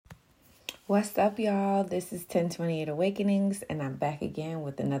What's up, y'all? This is 1028 Awakenings, and I'm back again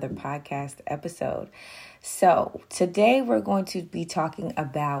with another podcast episode. So, today we're going to be talking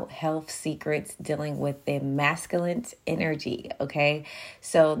about health secrets dealing with the masculine energy, okay?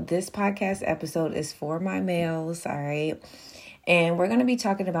 So, this podcast episode is for my males, all right? And we're going to be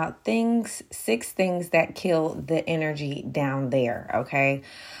talking about 6 things that kill the energy down there, okay?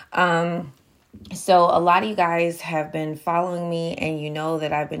 So a lot of you guys have been following me, and you know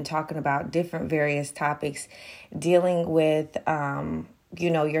that I've been talking about different various topics dealing with,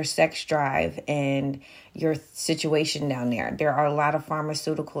 your sex drive and your situation down there. There are a lot of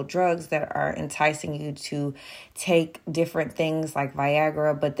pharmaceutical drugs that are enticing you to take different things like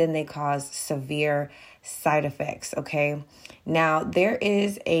Viagra, but then they cause severe side effects. Okay. Now there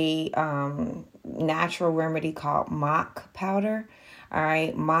is a natural remedy called Mach powder. All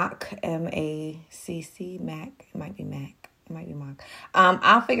right, Mach, M-A-C-C, Mac. It might be Mac. It might be Mach.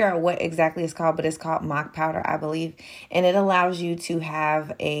 I'll figure out what exactly it's called, but it's called Mach powder, I believe. And it allows you to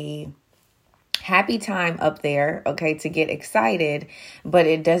have a happy time up there, okay, to get excited, but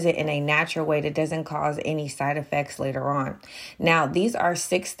it does it in a natural way that doesn't cause any side effects later on. Now, these are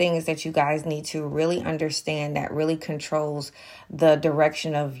 6 things that you guys need to really understand that really controls the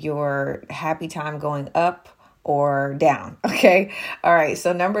direction of your happy time going up or down. Okay. All right.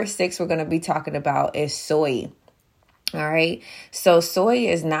 So number 6 we're going to be talking about is soy. All right. So soy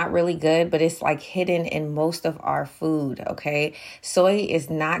is not really good, but it's like hidden in most of our food. Okay. Soy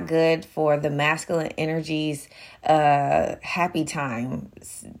is not good for the masculine energies, happy time,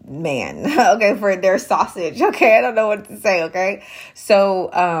 man. Okay. For their sausage. Okay. I don't know what to say. Okay.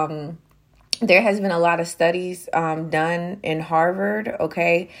 So, there has been a lot of studies done in Harvard,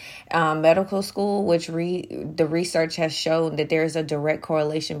 medical school, which the research has shown that there is a direct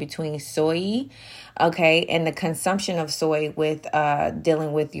correlation between soy, and the consumption of soy with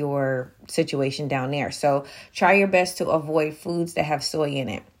dealing with your situation down there. So try your best to avoid foods that have soy in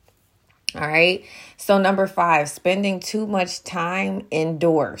it. All right. So number 5, spending too much time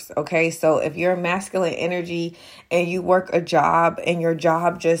indoors. Okay. So if you're a masculine energy and you work a job and your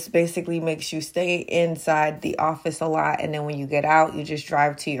job just basically makes you stay inside the office a lot, and then when you get out, you just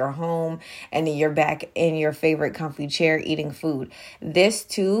drive to your home and then you're back in your favorite comfy chair eating food. This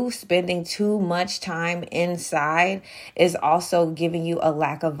too, spending too much time inside is also giving you a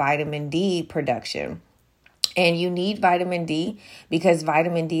lack of vitamin D production. And you need vitamin D because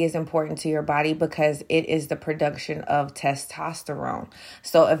vitamin D is important to your body because it is the production of testosterone.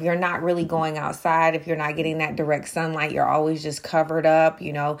 So if you're not really going outside, if you're not getting that direct sunlight, you're always just covered up,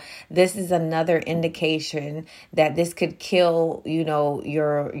 this is another indication that this could kill,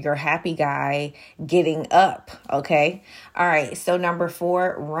 your happy guy getting up. Okay. All right. So number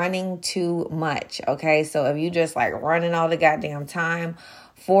 4, running too much. Okay. So if you just like running all the goddamn time,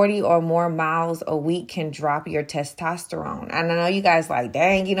 40 or more miles a week can drop your testosterone. And I know you guys like,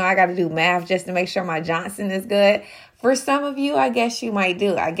 dang, I got to do math just to make sure my Johnson is good. For some of you, I guess you might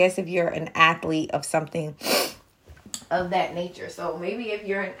do. I guess if you're an athlete of something of that nature. So maybe if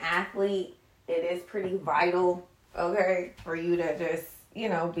you're an athlete, it is pretty vital, for you to just,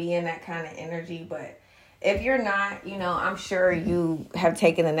 be in that kind of energy. But if you're not, I'm sure you have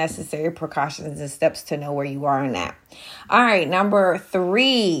taken the necessary precautions and steps to know where you are in that. All right, number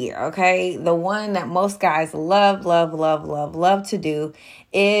 3, the one that most guys love to do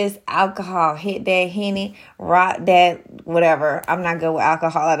is alcohol. Hit that Henny, rock that, whatever. I'm not good with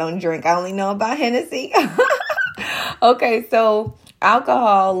alcohol. I don't drink. I only know about Hennessy. Okay, so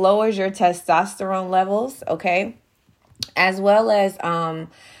alcohol lowers your testosterone levels, as well as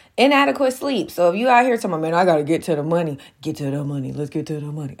inadequate sleep. So if you out here talking, man, I got to get to the money. Get to the money. Let's get to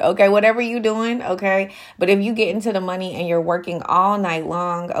the money. Okay. Whatever you doing. But if you get into the money and you're working all night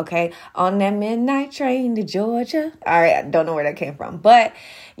long, on that midnight train to Georgia. All right. I don't know where that came from, but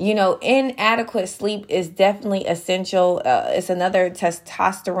inadequate sleep is definitely essential. It's another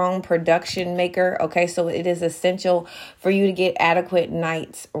testosterone production maker. So it is essential for you to get adequate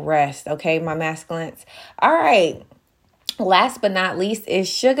night's rest. My masculines. All right. Last but not least is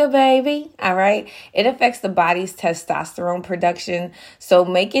sugar, baby. All right. It affects the body's testosterone production. So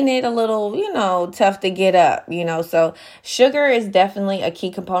making it a little, tough to get up, so sugar is definitely a key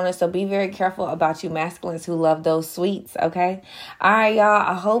component. So be very careful about you masculines who love those sweets. Okay. All right, y'all.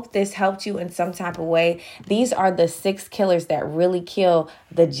 I hope this helped you in some type of way. These are the 6 killers that really kill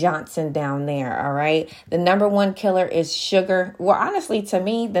the Johnson down there. All right. The number 1 killer is sugar. Well, honestly, to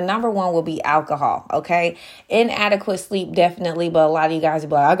me, the number 1 will be alcohol. Inadequate sleep definitely, but a lot of you guys will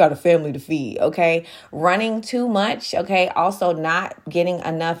be like, I got a family to feed, okay? Running too much, okay? Also not getting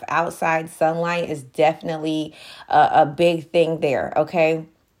enough outside sunlight is definitely a big thing there, okay?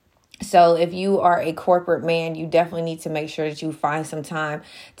 So if you are a corporate man, you definitely need to make sure that you find some time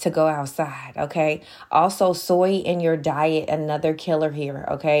to go outside, okay? Also, soy in your diet, another killer here,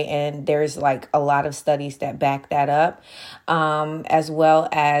 okay? And there's like a lot of studies that back that up, as well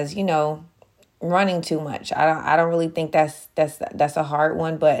as, running too much. I don't really think that's a hard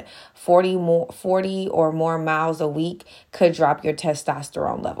one, but 40 or more miles a week could drop your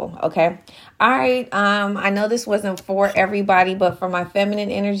testosterone level. Okay. All right. I know this wasn't for everybody, but for my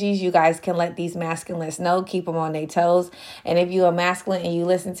feminine energies, you guys can let these masculines know, keep them on their toes. And if you're a masculine and you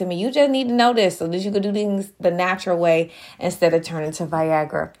listen to me, you just need to know this so that you can do things the natural way instead of turning to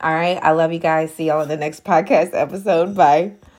Viagra. All right. I love you guys. See y'all in the next podcast episode. Bye.